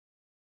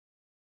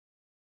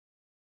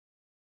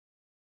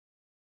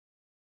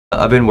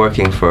I've been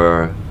working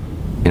for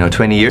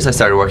 20 years. I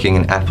started working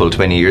in Apple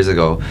 20 years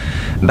ago.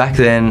 Back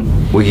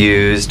then we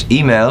used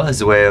email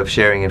as a way of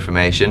sharing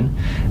information,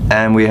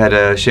 and we had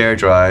a share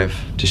drive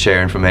to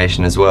share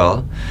information as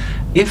well.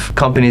 If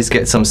companies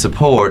get some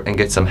support and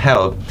get some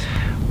help,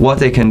 what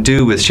they can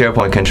do with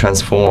SharePoint can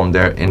transform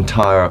their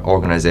entire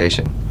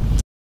organization.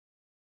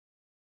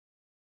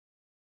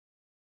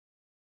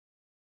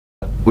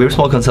 We're a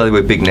small consulting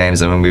with big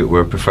names. I mean,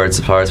 we're preferred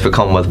suppliers for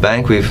Commonwealth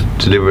Bank. We've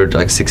delivered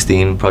like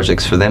 16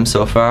 projects for them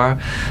so far.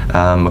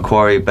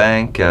 Macquarie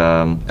Bank,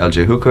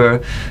 LJ Hooker,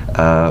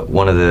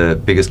 one of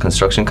the biggest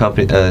construction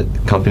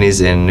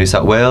companies in New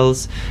South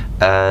Wales,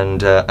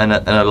 and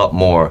a lot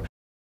more.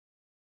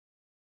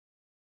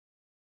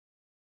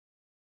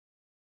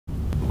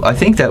 I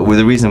think that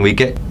the reason we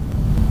get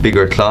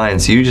bigger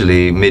clients,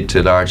 usually mid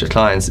to larger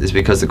clients, is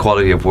because the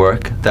quality of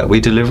work that we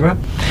deliver,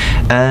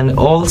 and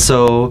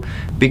also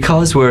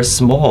because we're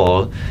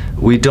small,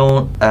 we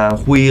don't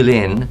wheel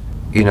in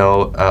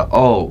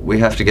oh, we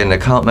have to get an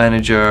account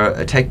manager,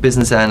 a tech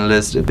business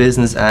analyst, a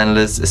business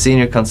analyst, a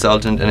senior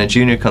consultant and a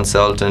junior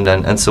consultant,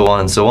 and so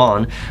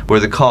on, where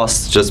the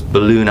costs just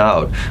balloon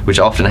out, which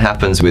often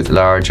happens with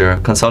larger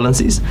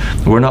consultancies.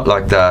 We're not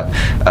like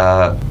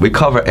that. We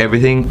cover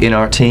everything in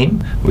our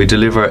team. We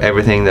deliver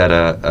everything that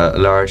a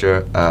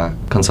larger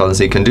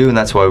consultancy can do, and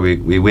that's why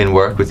we win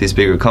work with these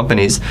bigger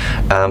companies,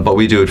 but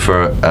we do it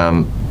for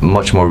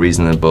much more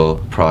reasonable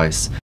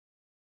price.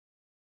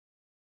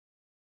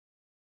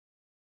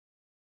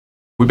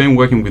 We've been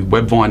working with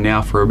WebVine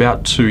now for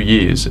about 2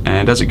 years,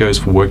 and as it goes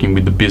for working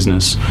with the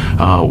business,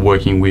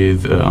 working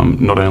with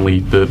not only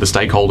the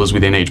stakeholders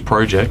within each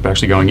project, but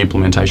actually going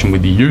implementation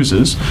with the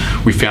users,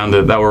 we found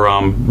that they were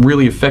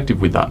really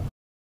effective with that.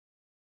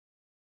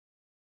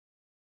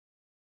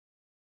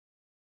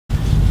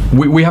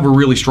 We have a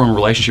really strong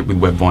relationship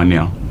with WebVine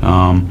now,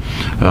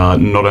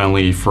 not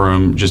only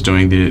from just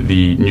doing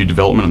the new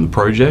development and the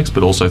projects,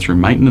 but also through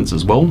maintenance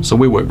as well. So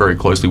we work very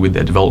closely with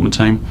their development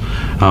team.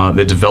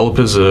 Their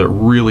developers are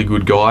really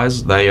good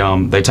guys. They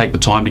take the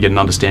time to get an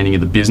understanding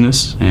of the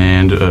business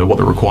and what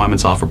the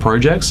requirements are for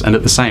projects, and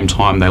at the same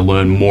time they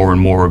learn more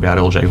and more about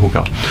LJ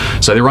Hooker.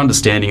 So their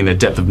understanding and their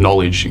depth of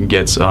knowledge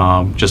gets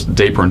just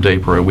deeper and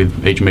deeper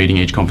with each meeting,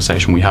 each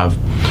conversation we have.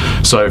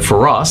 So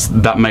for us,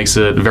 that makes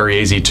it very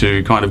easy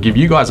to kind of give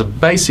you guys a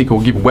basic,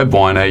 or give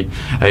WebVine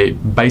a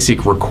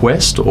basic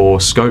request or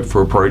scope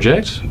for a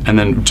project, and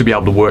then to be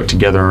able to work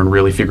together and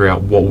really figure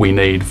out what we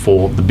need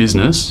for the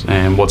business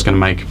and what's going to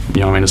make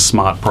a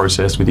smart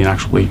process within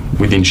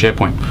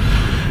SharePoint.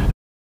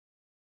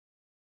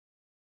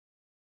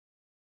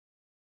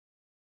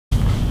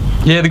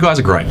 Yeah, the guys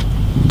are great,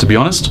 to be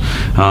honest.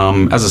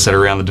 As I said,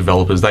 around the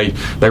developers, they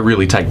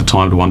really take the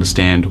time to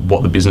understand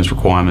what the business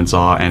requirements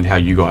are and how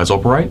you guys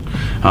operate.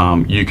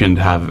 You can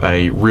have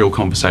a real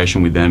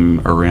conversation with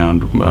them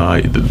around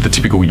the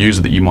typical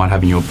user that you might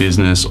have in your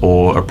business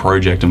or a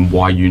project, and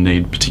why you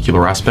need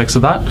particular aspects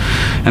of that.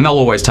 And they'll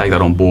always take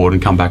that on board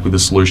and come back with a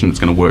solution that's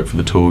going to work for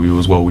the two of you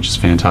as well, which is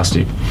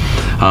fantastic.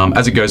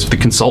 As it goes for the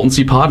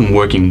consultancy part and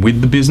working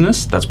with the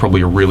business, that's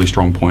probably a really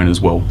strong point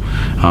as well.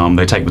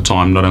 They take the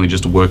time not only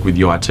just to work with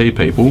the IT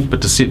people,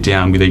 but to sit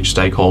down with each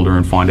stakeholder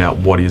and find out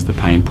what is the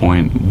pain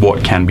point,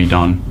 what can be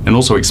done, and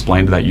also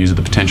explain to that user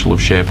the potential of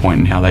SharePoint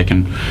and how they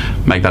can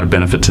make that a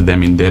benefit to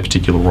them in their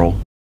particular role.